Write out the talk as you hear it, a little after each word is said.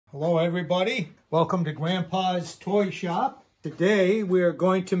Hello everybody, welcome to Grandpa's Toy Shop. Today we are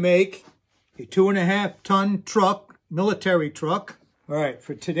going to make a 2.5 ton truck, military truck. Alright,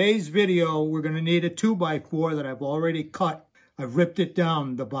 for today's video we're going to need a 2x4 that I've already cut. I've ripped it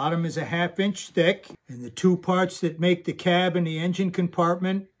down. The bottom is a 1/2 inch thick and the two parts that make the cab and the engine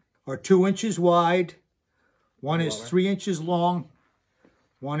compartment are 2 inches wide. One is 3 inches long,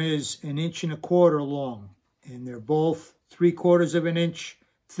 one is 1.25 inches long, and they're both 3/4 of an inch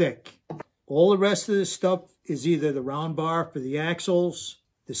thick. All the rest of the stuff is either the round bar for the axles,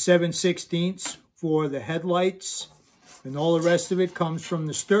 the 7/16 for the headlights, and all the rest of it comes from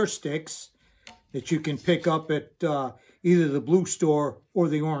the stir sticks that you can pick up at either the blue store or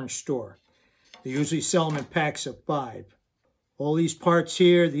the orange store. They usually sell them in packs of 5. All these parts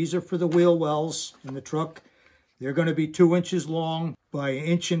here, these are for the wheel wells in the truck. They're going to be 2 inches long by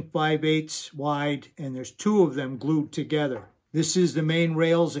 1 5/8 wide, and there's 2 of them glued together. This is the main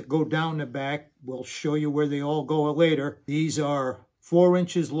rails that go down the back. We'll show you where they all go later. These are 4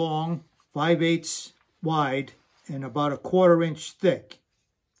 inches long, 5/8 wide, and about 1/4 inch thick.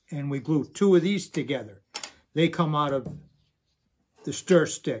 And we glue 2 of these together. They come out of the stir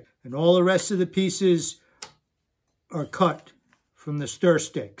stick. And all the rest of the pieces are cut from the stir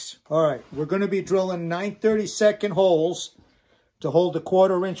sticks. All right, we're going to be drilling 9/32 holes to hold the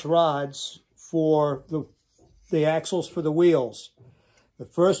 1/4 inch rods for the axles for the wheels. The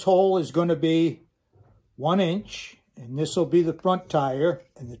first hole is going to be 1 inch, and this will be the front tire.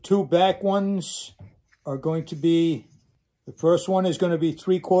 And the 2 back ones are going to be, the first one is going to be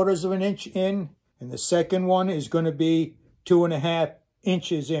 3/4 of an inch in, and the second one is going to be 2.5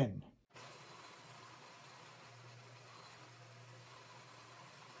 inches in.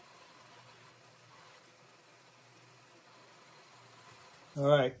 All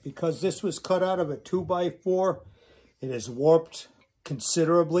right, because this was cut out of a 2x4, it is warped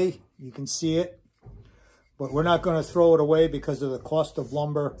considerably. You can see it, but we're not going to throw it away because of the cost of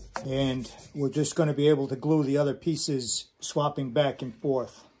lumber, and we're just going to be able to glue the other pieces, swapping back and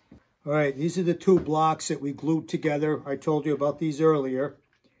forth. All right, these are the 2 blocks that we glued together. I told you about these earlier,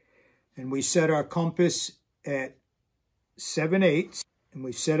 and we set our compass at 7/8, and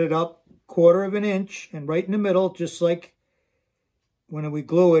we set it up 1/4 of an inch, and right in the middle, just like when we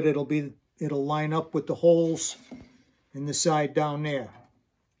glue it, it'll line up with the holes in the side down there.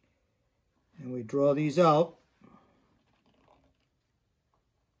 And we draw these out.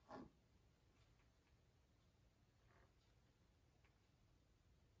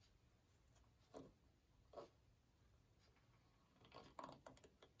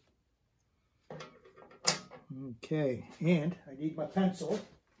 Okay, and I need my pencil.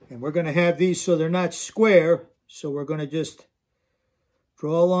 And we're going to have these so they're not square, so we're going to just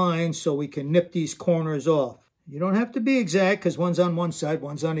draw a line so we can nip these corners off. You don't have to be exact because one's on one side,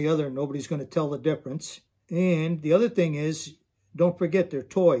 one's on the other, and nobody's going to tell the difference. And the other thing is, don't forget they're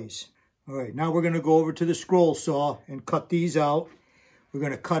toys. All right, now we're going to go over to the scroll saw and cut these out. We're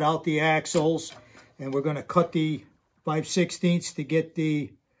going to cut out the axles, and we're going to cut the 5/16 to get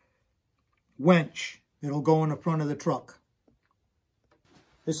the winch that'll go in the front of the truck.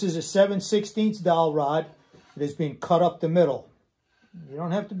 This is a 7/16 dowel rod that has been cut up the middle. You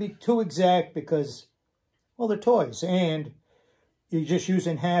don't have to be too exact because, well, they're toys. And you're just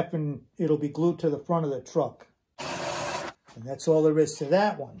using half and it'll be glued to the front of the truck. And that's all there is to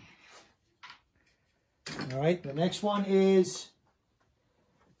that one. All right, the next one is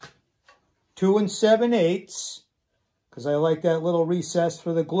 2 7/8, because I like that little recess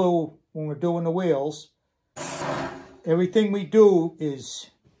for the glue when we're doing the wheels. Everything we do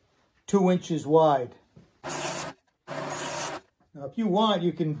is 2 inches wide. Now, if you want,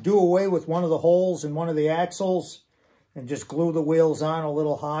 you can do away with one of the holes in one of the axles and just glue the wheels on a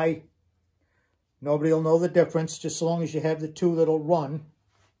little high. Nobody will know the difference, just as long as you have the 2 that'll run.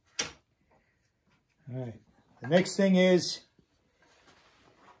 All right. The next thing is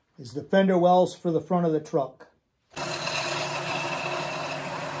the fender wells for the front of the truck.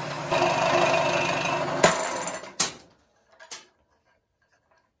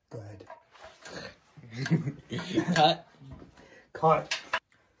 Go ahead. Cut. Cut.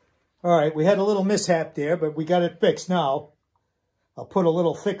 All right, we had a little mishap there, but we got it fixed now. I'll put a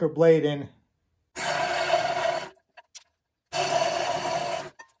little thicker blade in.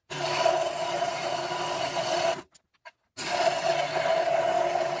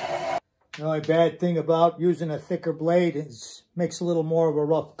 The only bad thing about using a thicker blade is it makes a little more of a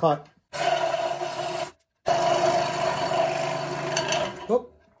rough cut.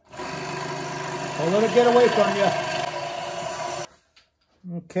 Oop. Don't let it get away from you.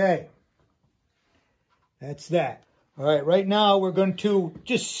 Okay, that's that. All right, right now we're going to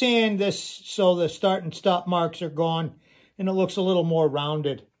just sand this so the start and stop marks are gone and it looks a little more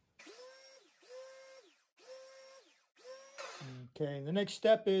rounded. Okay, the next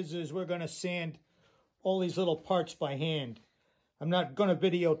step is we're going to sand all these little parts by hand. I'm not going to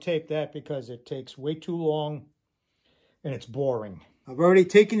videotape that because it takes way too long and it's boring. I've already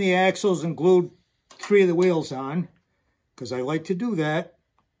taken the axles and glued 3 of the wheels on because I like to do that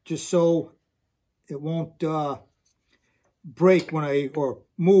just so it won't break or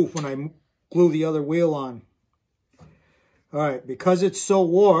move when I glue the other wheel on. All right, because it's so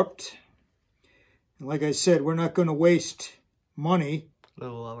warped, and like I said, we're not going to waste money. A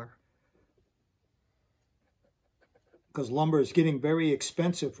little lower. Because lumber is getting very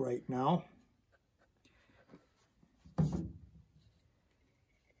expensive right now.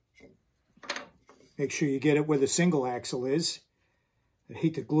 Make sure you get it where the single axle is. I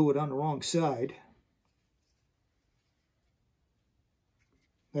hate to glue it on the wrong side.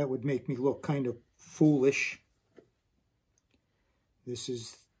 That would make me look kind of foolish. This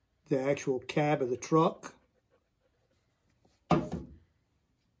is the actual cab of the truck. And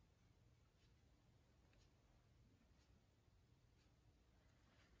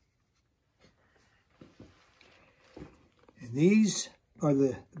these are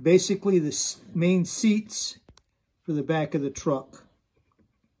basically the main seats for the back of the truck.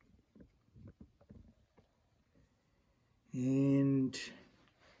 And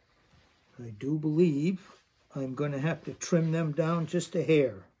I do believe I'm going to have to trim them down just a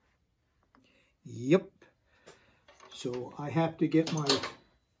hair. Yep. So I have to get my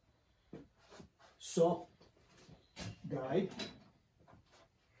saw guide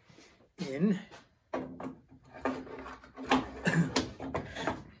in.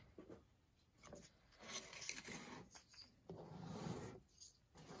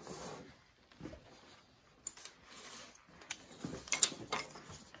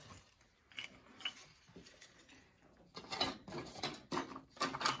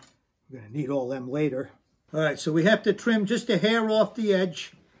 We're going to need all them later. All right, so we have to trim just a hair off the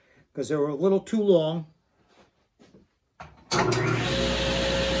edge because they were a little too long. Oop,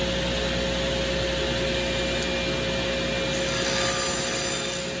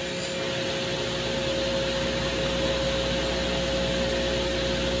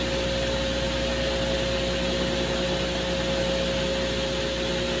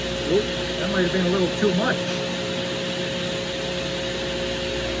 that might have been a little too much.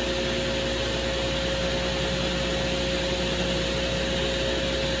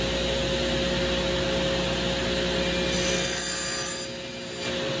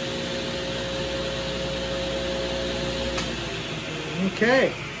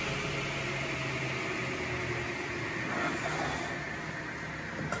 Okay.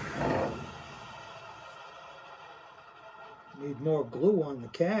 Need more glue on the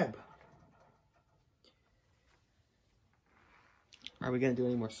cab. Are we going to do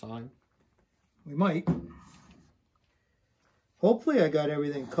any more sawing? We might. Hopefully I got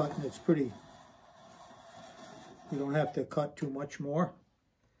everything cut and it's pretty. You don't have to cut too much more.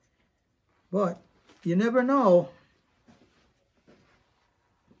 But you never know.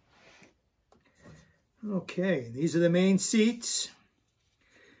 Okay, these are the main seats.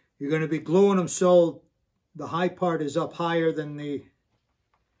 You're going to be gluing them so the high part is up higher than the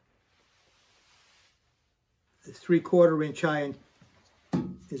 3/4 inch high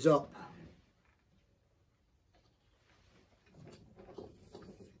is up.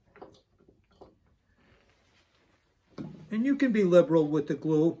 And you can be liberal with the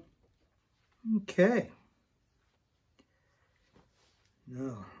glue. Okay.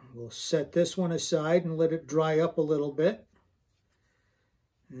 Now, we'll set this one aside and let it dry up a little bit.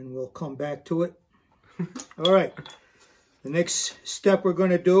 And we'll come back to it. All right. The next step we're going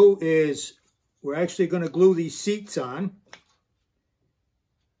to do is we're actually going to glue these seats on.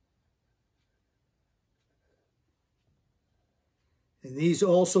 And these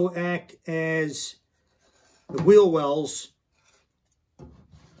also act as the wheel wells.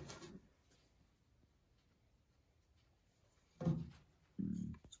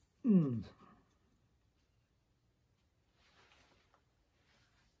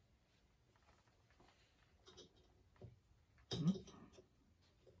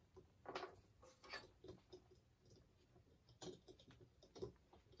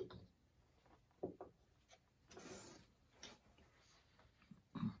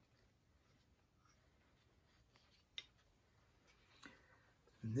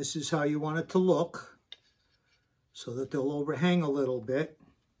 And this is how you want it to look, so that they'll overhang a little bit.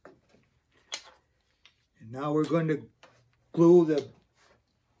 And now we're going to glue the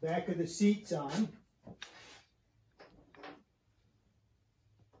back of the seats on.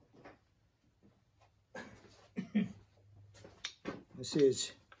 This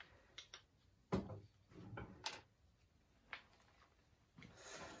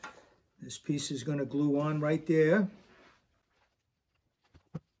piece is going to glue on right there.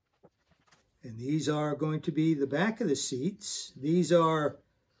 And these are going to be the back of the seats. These are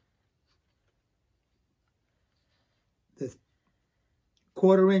the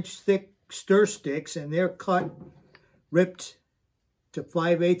 1/4-inch thick stir sticks, and they're ripped to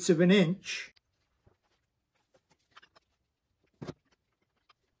 5/8 of an inch.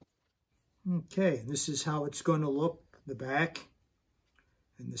 Okay, and this is how it's going to look, the back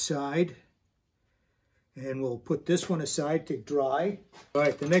and the side. And we'll put this one aside to dry. All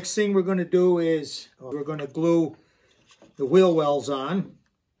right, the next thing we're going to do is we're going to glue the wheel wells on.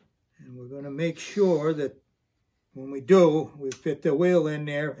 And we're going to make sure that when we do, we fit the wheel in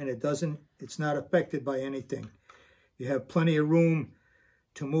there and it's not affected by anything. You have plenty of room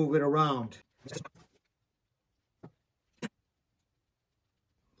to move it around.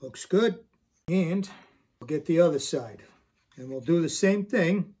 Looks good. And we'll get the other side. And we'll do the same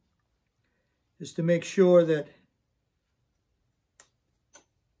thing, just to make sure that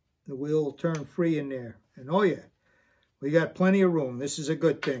the wheel will turn free in there. And oh yeah, we got plenty of room. This is a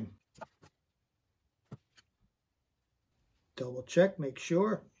good thing. Double check, make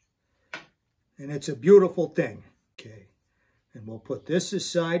sure. And it's a beautiful thing. Okay, and we'll put this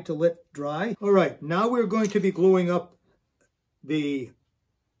aside to let dry. All right, now we're going to be gluing up the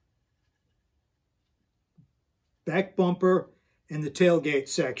back bumper and the tailgate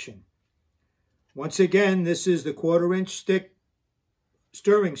section. Once again, this is the 1/4-inch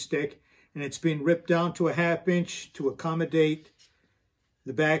stirring stick, and it's been ripped down to a 1/2 inch to accommodate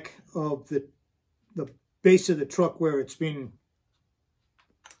the back of the base of the truck where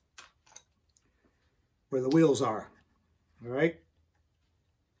the wheels are. All right,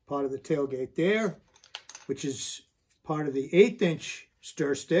 part of the tailgate there, which is part of the 1/8 inch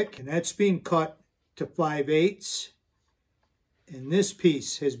stir stick, and that's been cut to 5/8, and this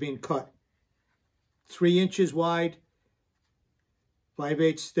piece has been cut 3 inches wide,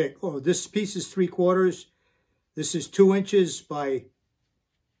 5/8 thick. Oh, this piece is 3/4. This is 2 inches by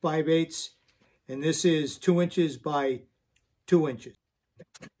 5/8, and this is 2 inches by 2 inches.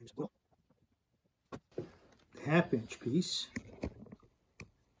 The 1/2 inch piece,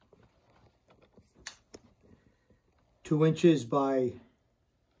 2 inches by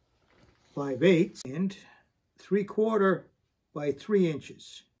 5/8, and 3/4 by 3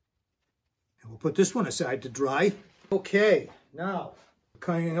 inches. And we'll put this one aside to dry. Okay, now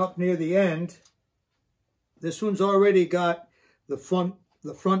coming up near the end, this one's already got the front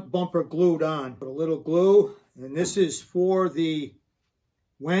bumper glued on. Put a little glue, and this is for the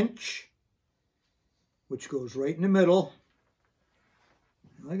winch, which goes right in the middle.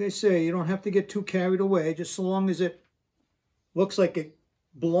 Like I say, you don't have to get too carried away, just so long as it looks like it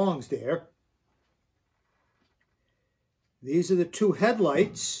belongs there. These are the 2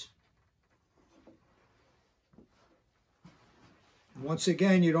 headlights. And once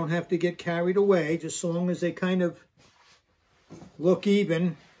again, you don't have to get carried away, just so long as they kind of look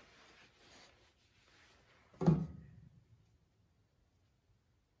even.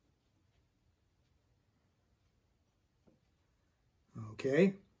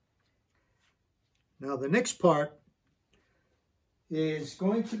 Okay. Now the next part is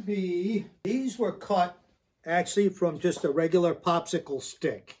going to be, these were cut actually from just a regular popsicle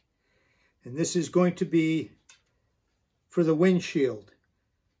stick. And this is going to be for the windshield.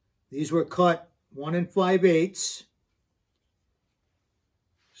 These were cut 1 5/8.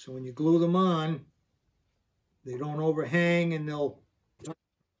 So when you glue them on, they don't overhang and they'll...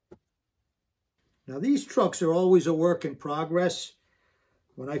 Now these trucks are always a work in progress.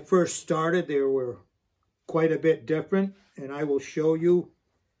 When I first started, they were quite a bit different, and I will show you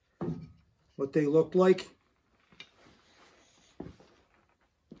what they looked like.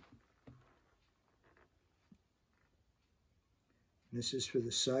 This is for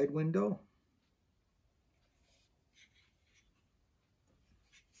the side window.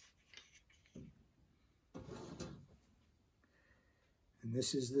 And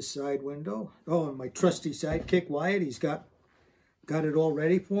this is the side window. Oh, and my trusty sidekick, Wyatt, he's got it all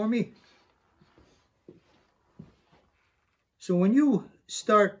ready for me. So when you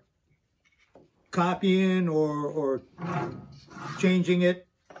start copying or changing it,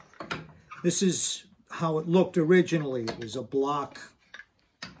 this is how it looked originally. It was a block.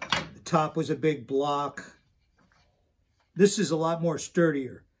 The top was a big block. This is a lot more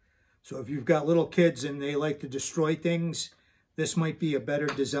sturdier. So if you've got little kids and they like to destroy things, this might be a better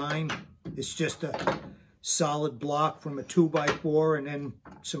design. It's just a solid block from a 2x4, and then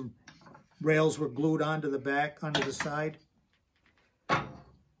some rails were glued onto the back, onto the side.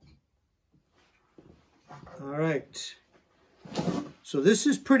 All right. So this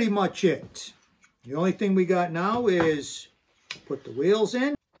is pretty much it. The only thing we got now is put the wheels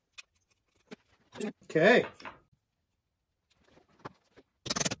in. Okay.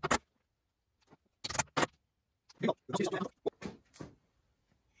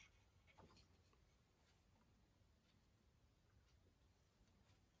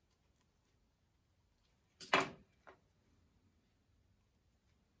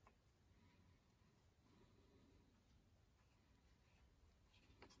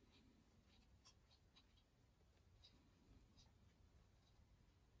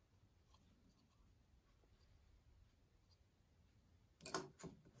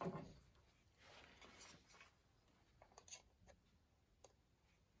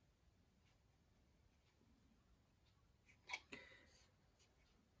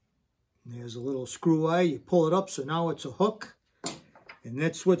 There's a little screw eye. You pull it up, so now it's a hook. And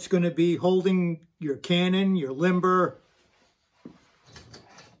that's what's going to be holding your cannon, your limber,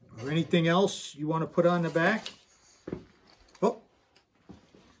 or anything else you want to put on the back. Oh,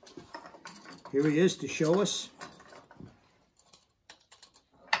 here he is to show us.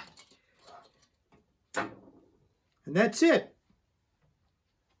 And that's it.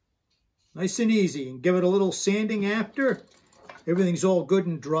 Nice and easy. And give it a little sanding after. Everything's all good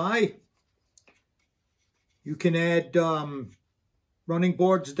and dry. You can add running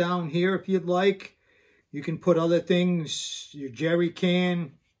boards down here if you'd like. You can put other things, your jerry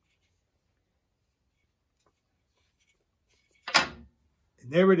can. And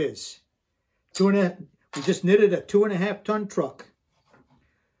there it is. We just knitted a 2.5 ton truck.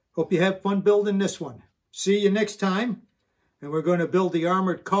 Hope you have fun building this one. See you next time. And we're going to build the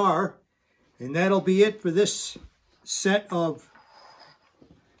armored car. And that'll be it for this set of...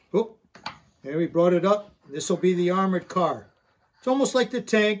 Oh, there we brought it up. This will be the armored car. It's almost like the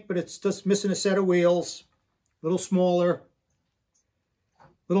tank, but it's just missing a set of wheels. A little smaller. A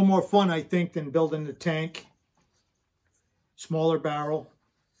little more fun, I think, than building the tank. Smaller barrel.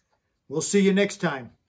 We'll see you next time.